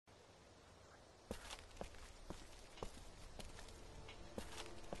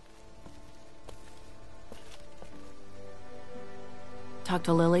Talk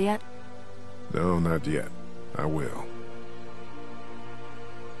to Lily yet? No, not yet. I will.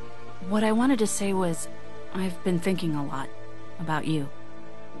 What I wanted to say was, I've been thinking a lot about you.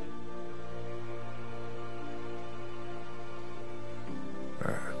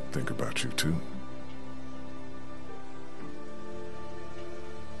 I think about you too.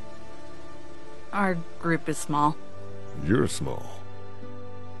 Our group is small. You're small.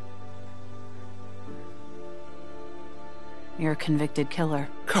 You're a convicted killer.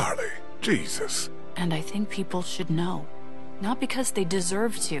 Carly, Jesus. And I think people should know. Not because they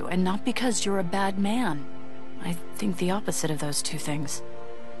deserve to, and not because you're a bad man. I think the opposite of those two things.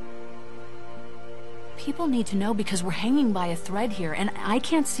 People need to know because we're hanging by a thread here, and I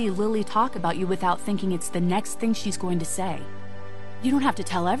can't see Lily talk about you without thinking it's the next thing she's going to say. You don't have to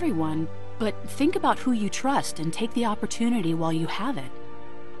tell everyone, but think about who you trust and take the opportunity while you have it.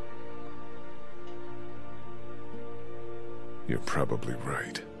 You're probably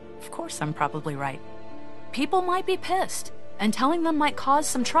right. Of course I'm probably right. People might be pissed, and telling them might cause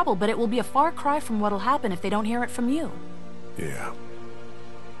some trouble, but it will be a far cry from what'll happen if they don't hear it from you. Yeah.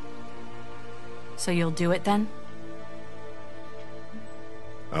 So you'll do it then?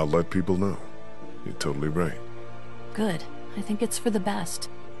 I'll let people know. You're totally right. Good. I think it's for the best.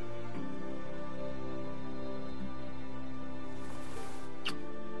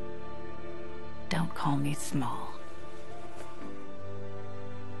 Don't call me small.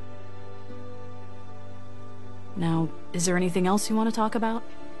 Now, is there anything else you want to talk about?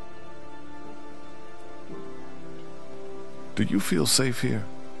 Do you feel safe here?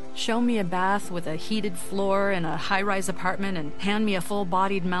 Show me a bath with a heated floor in a high-rise apartment and hand me a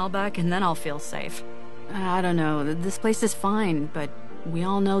full-bodied Malbec and then I'll feel safe. I don't know, this place is fine, but we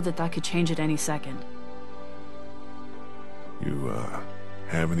all know that could change at any second. You,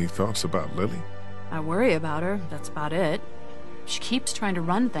 have any thoughts about Lily? I worry about her, that's about it. She keeps trying to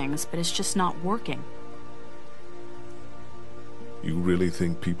run things, but it's just not working. You really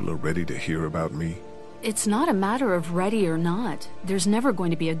think people are ready to hear about me? It's not a matter of ready or not. There's never going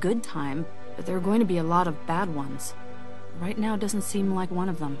to be a good time, but there are going to be a lot of bad ones. Right now doesn't seem like one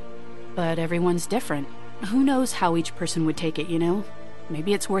of them. But everyone's different. Who knows how each person would take it, you know?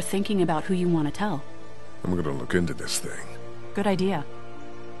 Maybe it's worth thinking about who you want to tell. I'm gonna look into this thing. Good idea.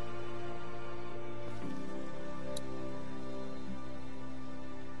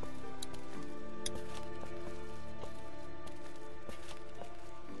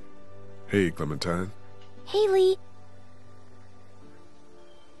 Hey, Clementine. Haley.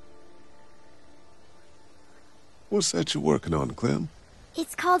 What's that you're working on, Clem?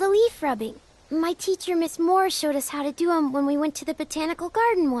 It's called a leaf rubbing. My teacher, Miss Moore, showed us how to do them when we went to the botanical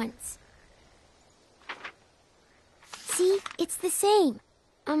garden once. See? It's the same.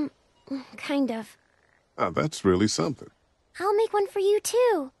 Kind of. Oh, that's really something. I'll make one for you,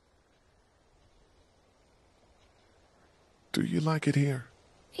 too. Do you like it here?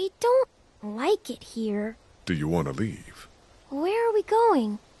 I don't like it here. Do you want to leave? Where are we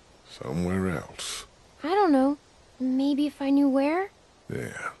going? Somewhere else. I don't know. Maybe if I knew where?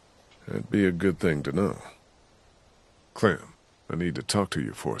 Yeah, that'd be a good thing to know. Clem, I need to talk to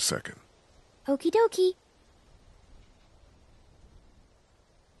you for a second. Okie dokie.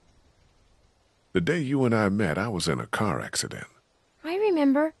 The day you and I met, I was in a car accident. I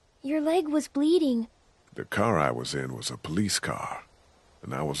remember. Your leg was bleeding. The car I was in was a police car,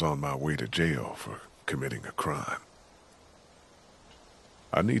 and I was on my way to jail for committing a crime.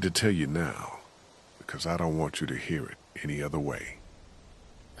 I need to tell you now, because I don't want you to hear it any other way.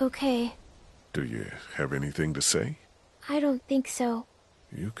 Okay. Do you have anything to say? I don't think so.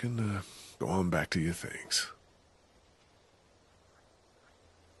 You can, go on back to your things.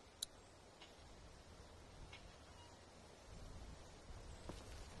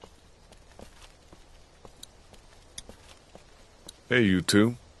 Hey, you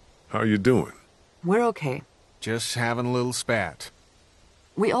two. How you doing? We're okay. Just having a little spat.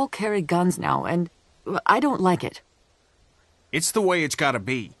 We all carry guns now, and I don't like it. It's the way it's gotta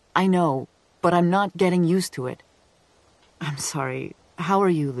be. I know, but I'm not getting used to it. I'm sorry. How are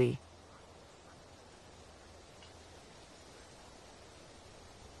you, Lee?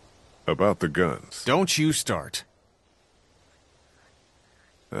 About the guns. Don't you start.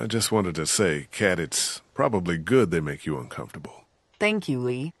 I just wanted to say, Kat, it's probably good they make you uncomfortable. Thank you,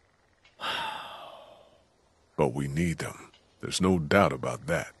 Lee. But we need them. There's no doubt about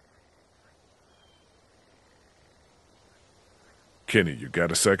that. Kenny, you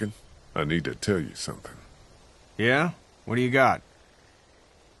got a second? I need to tell you something. Yeah? What do you got?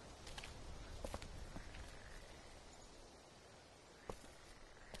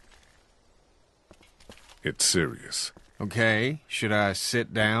 It's serious. Okay, should I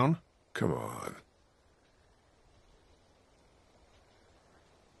sit down? Come on.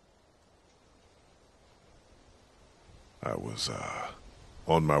 I was,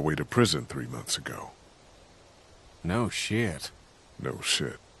 on my way to prison 3 months ago. No shit. No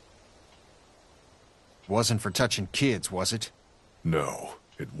shit. Wasn't for touching kids, was it? No,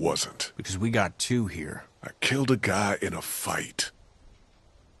 it wasn't. Because we got two here. I killed a guy in a fight.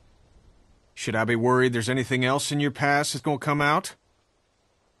 Should I be worried there's anything else in your past that's gonna come out?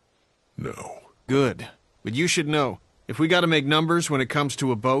 No. Good. But you should know, if we gotta make numbers when it comes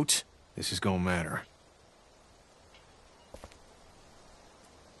to a boat, this is gonna matter.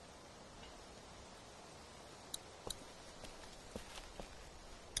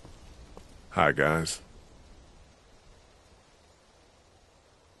 Hi, guys.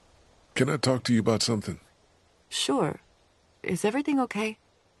 Can I talk to you about something? Sure. Is everything okay?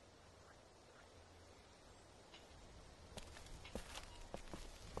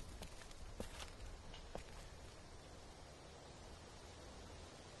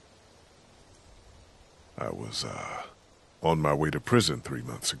 I was, on my way to prison 3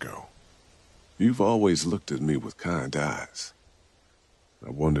 months ago. You've always looked at me with kind eyes. I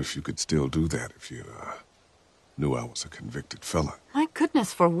wonder if you could still do that if you, knew I was a convicted felon. My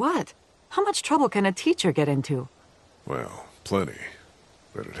goodness, for what? How much trouble can a teacher get into? Well, plenty.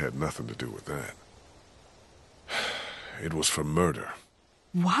 But it had nothing to do with that. It was for murder.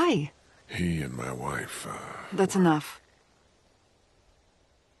 Why? He and my wife, That's enough.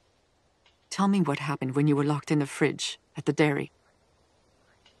 Tell me what happened when you were locked in the fridge at the dairy.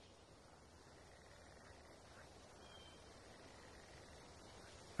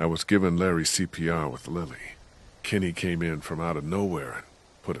 I was giving Larry CPR with Lily. Kenny came in from out of nowhere and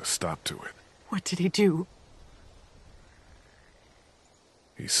put a stop to it. What did he do?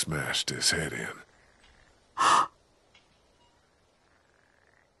 He smashed his head in.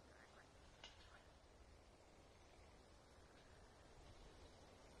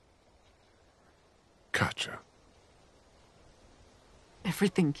 Gotcha.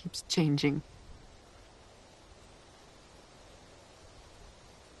 Everything keeps changing.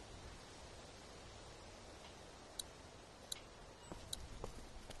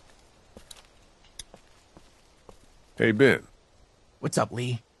 Hey, Ben. What's up,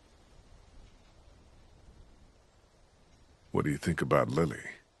 Lee? What do you think about Lily?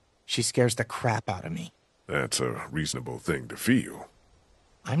 She scares the crap out of me. That's a reasonable thing to feel.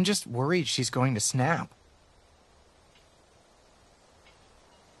 I'm just worried she's going to snap.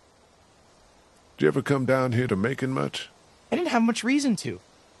 Did you ever come down here to Macon much? I didn't have much reason to.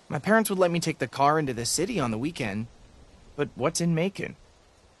 My parents would let me take the car into the city on the weekend. But what's in Macon?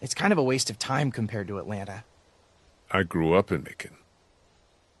 It's kind of a waste of time compared to Atlanta. I grew up in Macon.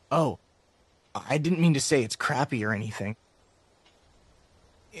 Oh, I didn't mean to say it's crappy or anything.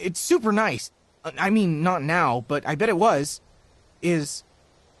 It's super nice. I mean, not now, but I bet it was.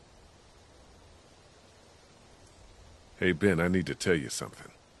 Hey, Ben, I need to tell you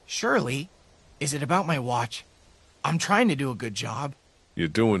something. Surely. Is it about my watch? I'm trying to do a good job. You're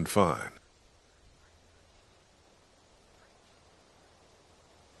doing fine.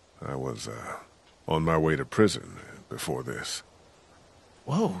 I was, on my way to prison before this.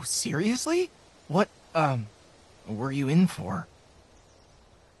 Whoa, seriously? What, were you in for?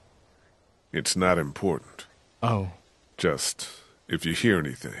 It's not important. Oh. Just, if you hear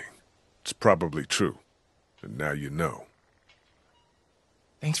anything, it's probably true. And now you know.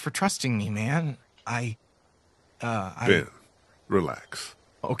 Thanks for trusting me, man. Ben, relax.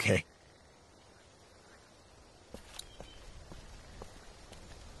 Okay.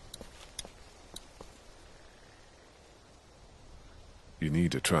 You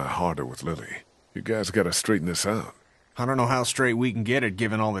need to try harder with Lily. You guys gotta straighten this out. I don't know how straight we can get it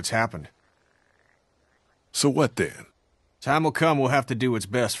given all that's happened. So what then? Time will come we'll have to do what's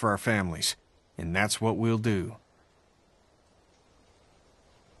best for our families. And that's what we'll do.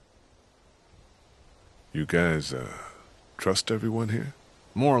 You guys, trust everyone here?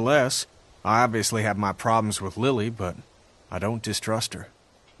 More or less. I obviously have my problems with Lily, but I don't distrust her.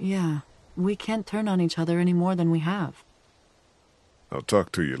 Yeah, we can't turn on each other any more than we have. I'll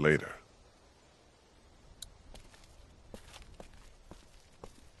talk to you later.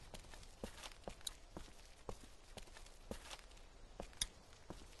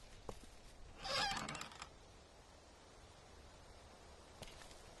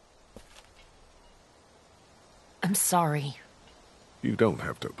 I'm sorry. You don't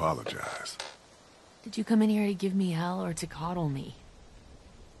have to apologize. Did you come in here to give me hell or to coddle me?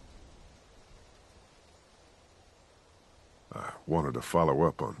 I wanted to follow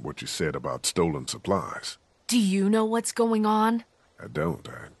up on what you said about stolen supplies. Do you know what's going on? I don't.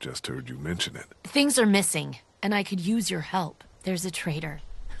 I just heard you mention it. Things are missing, and I could use your help. There's a traitor.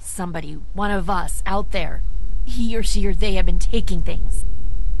 Somebody, one of us, out there. He or she or they have been taking things.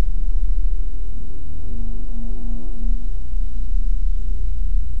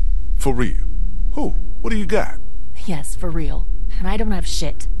 For real? Who? What do you got? Yes, for real. And I don't have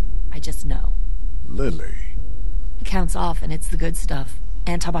shit. I just know. Lily. It counts off and it's the good stuff.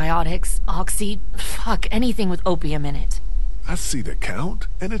 Antibiotics, oxy, fuck, anything with opium in it. I see the count,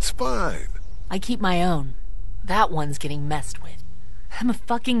 and it's fine. I keep my own. That one's getting messed with. I'm a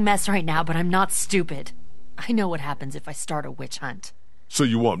fucking mess right now, but I'm not stupid. I know what happens if I start a witch hunt. So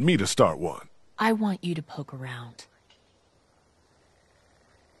you want me to start one? I want you to poke around.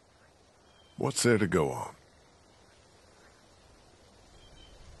 What's there to go on?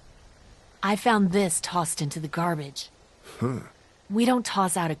 I found this tossed into the garbage. We don't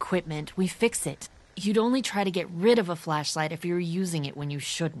toss out equipment, we fix it. You'd only try to get rid of a flashlight if you were using it when you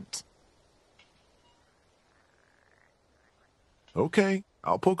shouldn't. Okay,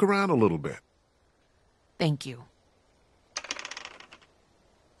 I'll poke around a little bit. Thank you.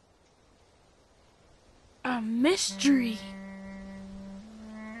 A mystery.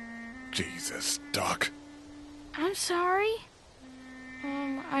 Jesus, Doc. I'm sorry.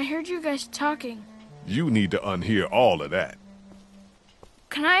 I heard you guys talking. You need to unhear all of that.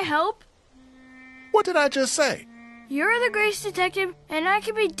 Can I help? What did I just say? You're the Grace detective, and I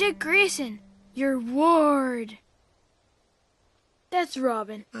can be Dick Grayson, your ward. That's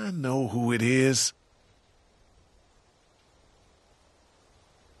Robin. I know who it is.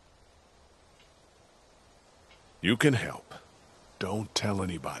 You can help. Don't tell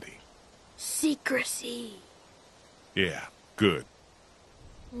anybody. Secrecy. Yeah, good.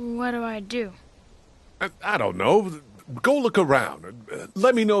 What do I do? I don't know. Go look around.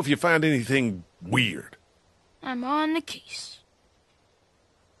 Let me know if you find anything weird. I'm on the case.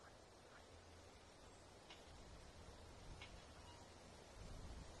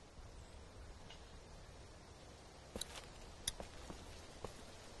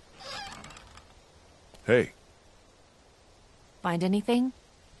 Hey, Find anything?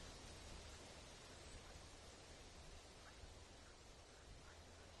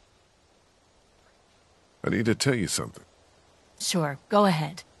 I need to tell you something. Sure, go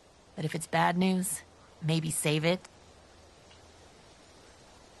ahead. But if it's bad news, maybe save it.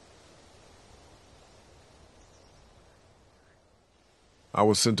 I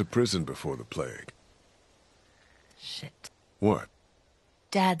was sent to prison before the plague. Shit. What?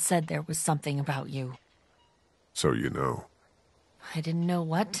 Dad said there was something about you. So you know. I didn't know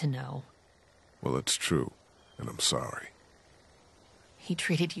what to know. Well, it's true, and I'm sorry. He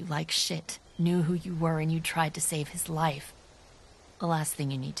treated you like shit, knew who you were, and you tried to save his life. The last thing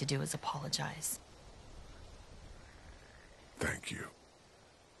you need to do is apologize. Thank you.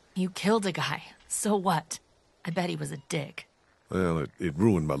 You killed a guy. So what? I bet he was a dick. Well, it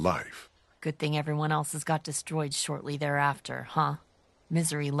ruined my life. Good thing everyone else's got destroyed shortly thereafter, huh?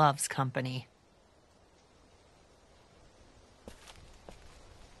 Misery loves company.